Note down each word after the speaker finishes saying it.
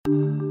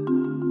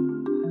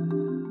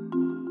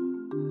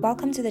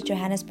Welcome to the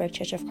Johannesburg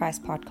Church of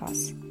Christ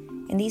podcast.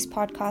 In these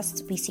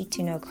podcasts, we seek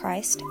to know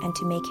Christ and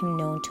to make him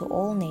known to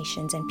all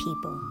nations and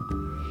people.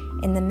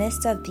 In the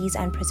midst of these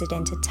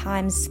unprecedented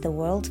times the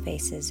world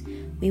faces,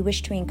 we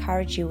wish to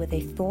encourage you with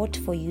a thought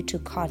for you to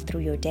cart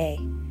through your day.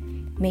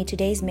 May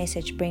today's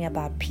message bring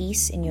about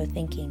peace in your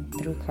thinking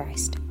through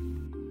Christ.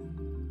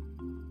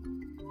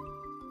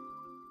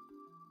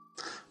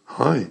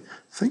 Hi,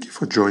 thank you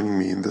for joining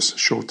me in this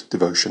short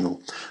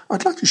devotional.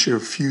 I'd like to share a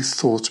few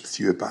thoughts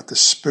with you about the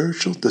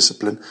spiritual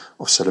discipline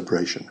of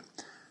celebration.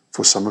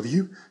 For some of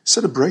you,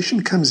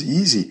 celebration comes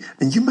easy,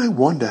 and you may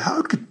wonder how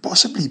it could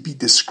possibly be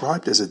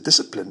described as a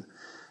discipline.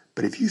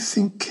 But if you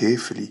think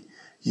carefully,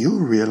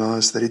 you'll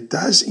realize that it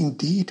does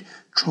indeed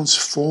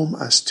transform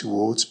us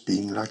towards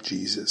being like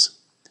Jesus.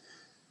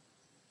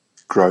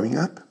 Growing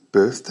up,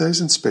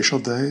 birthdays and special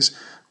days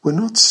were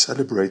not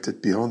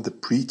celebrated beyond the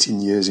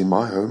preteen years in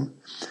my home,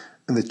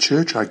 and the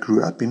church I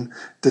grew up in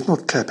did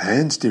not clap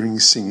hands during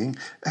singing.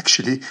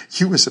 Actually,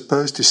 you were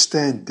supposed to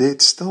stand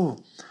dead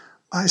still.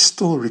 I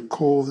still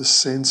recall the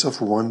sense of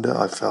wonder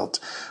I felt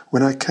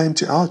when I came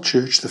to our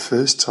church the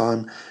first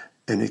time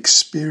and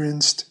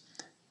experienced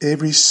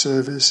every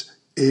service,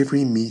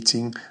 every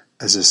meeting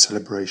as a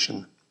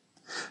celebration.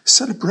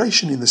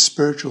 Celebration in the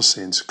spiritual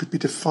sense could be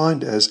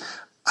defined as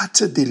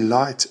utter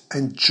delight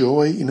and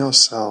joy in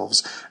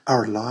ourselves,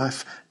 our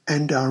life,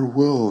 and our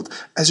world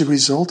as a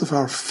result of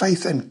our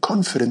faith and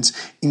confidence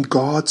in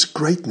God's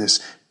greatness,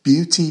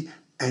 beauty,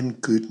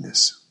 and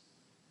goodness.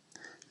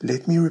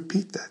 Let me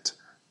repeat that.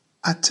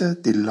 Utter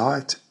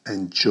delight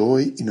and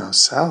joy in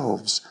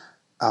ourselves,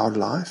 our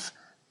life,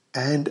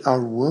 and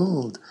our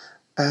world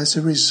as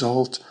a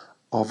result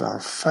of our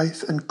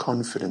faith and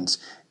confidence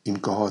in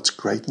God's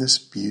greatness,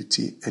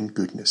 beauty, and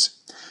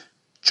goodness.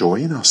 Joy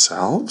in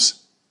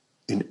ourselves?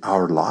 In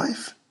our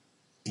life?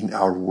 In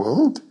our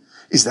world?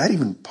 Is that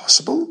even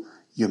possible?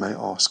 You may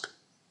ask.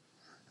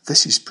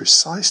 This is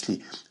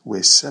precisely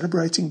where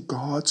celebrating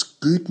God's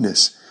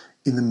goodness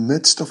in the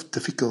midst of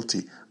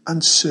difficulty,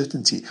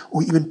 uncertainty,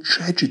 or even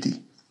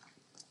tragedy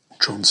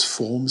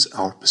transforms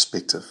our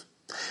perspective.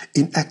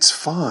 In Acts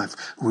 5,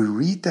 we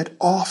read that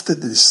after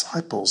the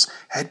disciples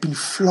had been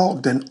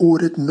flogged and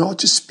ordered not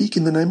to speak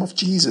in the name of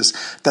Jesus,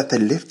 that they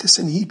left the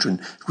Sanhedrin,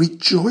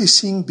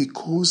 rejoicing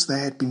because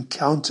they had been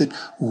counted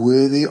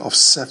worthy of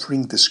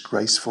suffering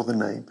disgrace for the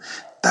name.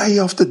 Day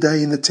after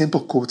day in the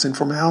temple courts and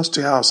from house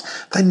to house,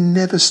 they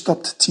never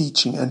stopped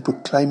teaching and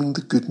proclaiming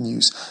the good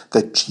news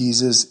that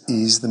Jesus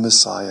is the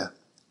Messiah.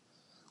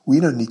 We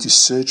don't need to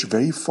search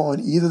very far in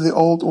either the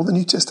Old or the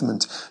New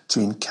Testament to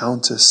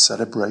encounter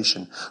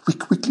celebration. We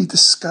quickly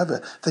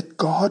discover that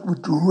God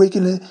would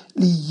regularly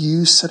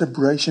use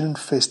celebration and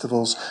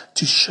festivals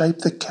to shape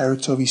the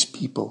character of his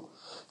people,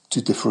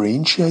 to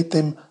differentiate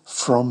them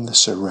from the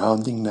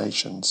surrounding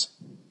nations.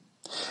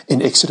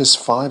 In Exodus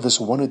 5 verse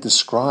 1 it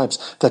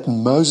describes that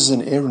Moses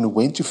and Aaron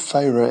went to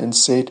Pharaoh and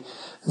said,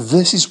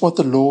 "This is what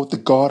the Lord, the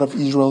God of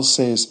Israel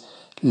says,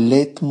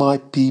 let my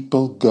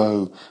people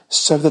go,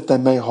 so that they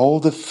may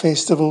hold a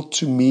festival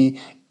to me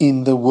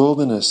in the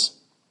wilderness."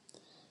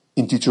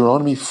 In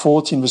Deuteronomy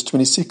 14 verse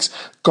 26,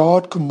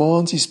 God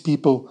commands his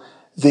people,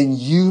 "Then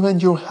you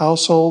and your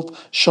household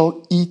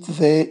shall eat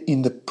there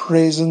in the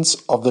presence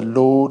of the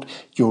Lord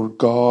your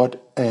God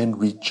and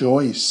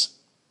rejoice."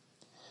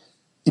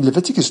 In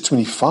Leviticus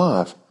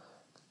 25,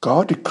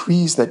 God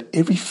decrees that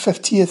every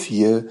 50th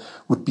year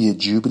would be a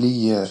Jubilee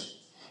year.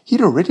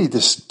 He'd already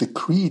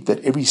decreed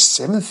that every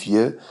 7th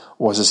year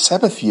was a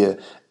Sabbath year,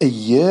 a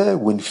year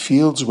when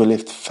fields were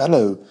left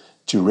fallow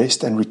to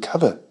rest and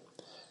recover.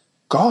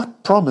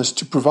 God promised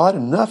to provide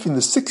enough in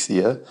the 6th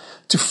year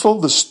to fill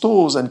the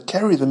stores and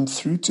carry them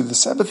through to the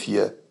Sabbath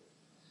year.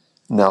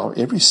 Now,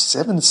 every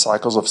 7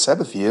 cycles of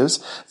Sabbath years,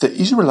 the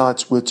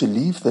Israelites were to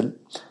leave the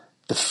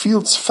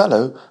fields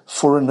fallow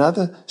for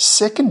another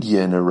 2nd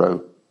year in a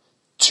row.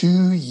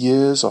 2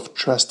 years of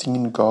trusting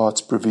in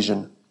God's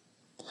provision.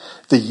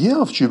 The year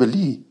of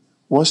Jubilee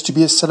was to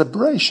be a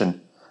celebration,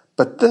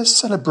 but this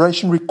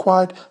celebration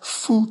required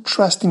full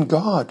trust in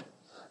God.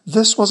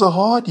 This was a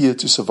hard year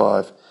to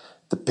survive,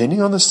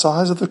 depending on the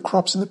size of the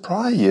crops in the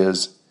prior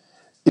years.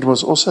 It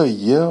was also a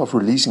year of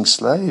releasing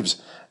slaves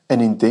and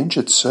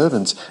indentured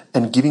servants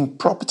and giving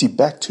property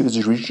back to its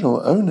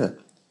original owner.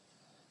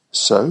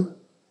 So,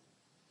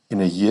 in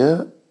a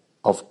year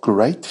of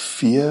great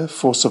fear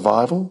for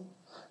survival,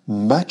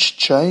 much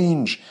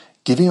change,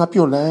 giving up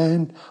your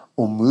land,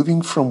 or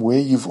moving from where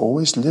you've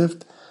always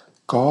lived,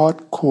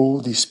 God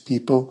called his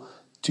people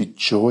to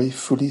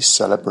joyfully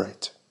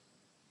celebrate.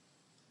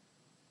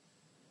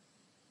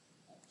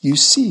 You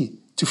see,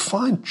 to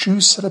find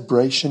true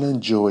celebration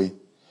and joy,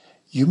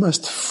 you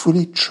must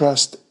fully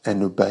trust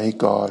and obey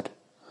God.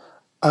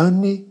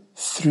 Only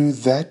through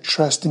that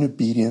trust and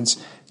obedience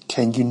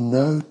can you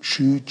know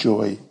true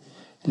joy,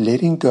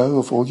 letting go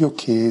of all your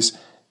cares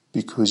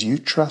because you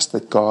trust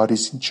that God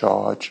is in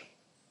charge.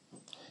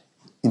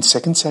 In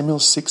 2 Samuel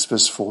 6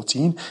 verse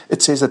 14,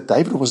 it says that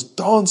David was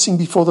dancing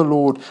before the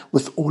Lord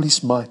with all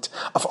his might.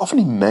 I've often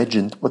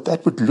imagined what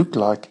that would look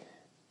like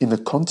in the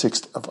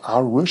context of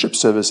our worship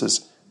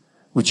services.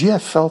 Would you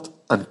have felt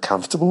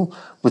uncomfortable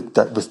with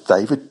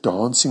David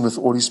dancing with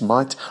all his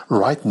might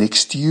right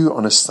next to you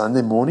on a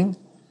Sunday morning?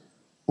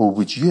 Or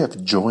would you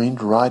have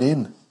joined right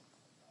in?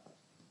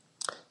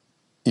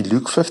 In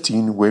Luke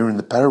 15, where in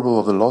the parable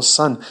of the lost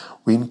son,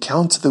 we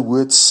encounter the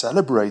word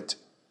celebrate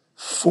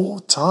 4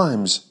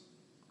 times.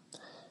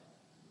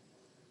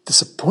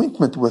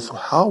 Disappointment with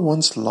how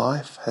one's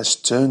life has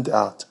turned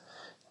out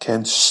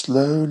can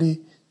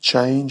slowly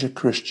change a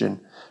Christian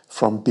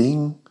from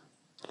being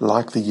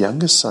like the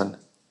younger son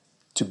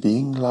to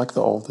being like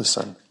the older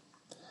son.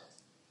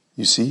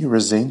 You see,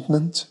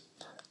 resentment,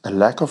 a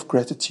lack of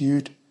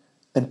gratitude,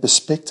 and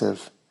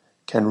perspective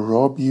can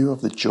rob you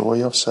of the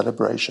joy of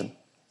celebration.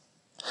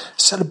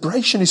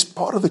 Celebration is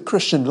part of the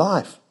Christian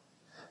life.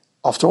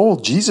 After all,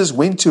 Jesus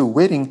went to a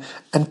wedding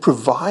and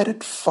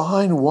provided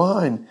fine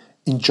wine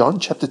in John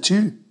chapter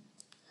 2.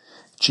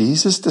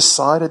 Jesus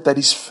decided that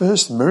his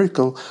first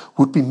miracle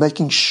would be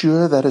making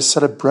sure that a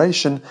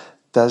celebration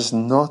does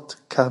not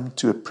come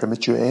to a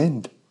premature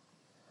end.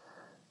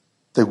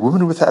 The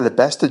woman with the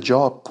alabaster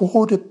jar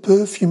poured a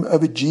perfume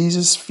over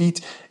Jesus'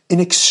 feet in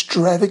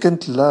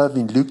extravagant love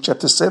in Luke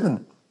chapter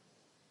 7.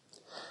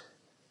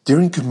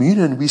 During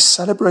communion, we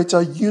celebrate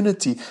our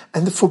unity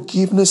and the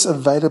forgiveness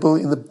available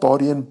in the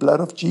body and blood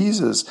of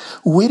Jesus.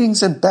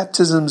 Weddings and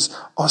baptisms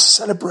are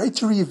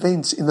celebratory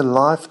events in the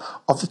life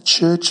of the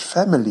church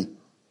family.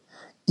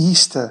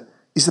 Easter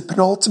is the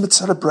penultimate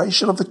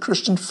celebration of the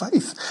Christian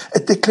faith, a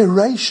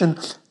declaration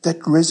that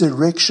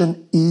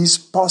resurrection is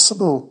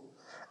possible.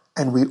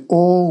 And we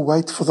all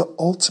wait for the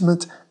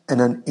ultimate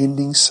and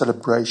unending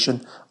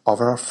celebration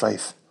of our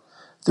faith,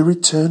 the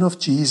return of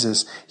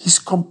Jesus, his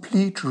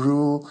complete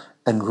rule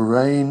and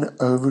reign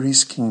over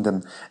his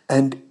kingdom,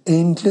 and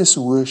endless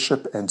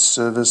worship and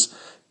service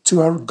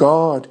to our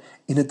God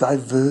in a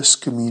diverse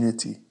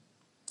community.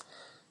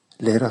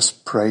 Let us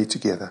pray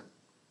together.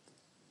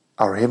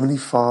 Our Heavenly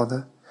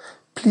Father,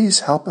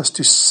 please help us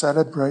to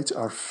celebrate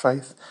our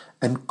faith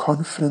and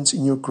confidence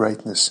in your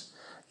greatness,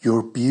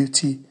 your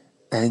beauty,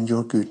 and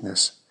your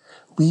goodness.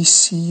 We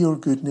see your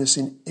goodness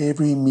in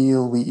every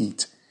meal we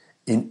eat,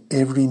 in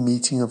every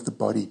meeting of the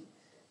body,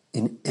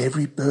 in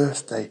every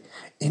birthday,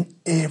 in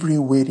every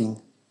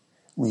wedding.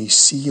 We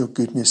see your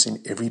goodness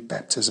in every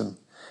baptism.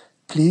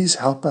 Please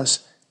help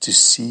us to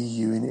see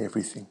you in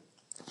everything.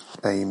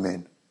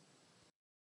 Amen.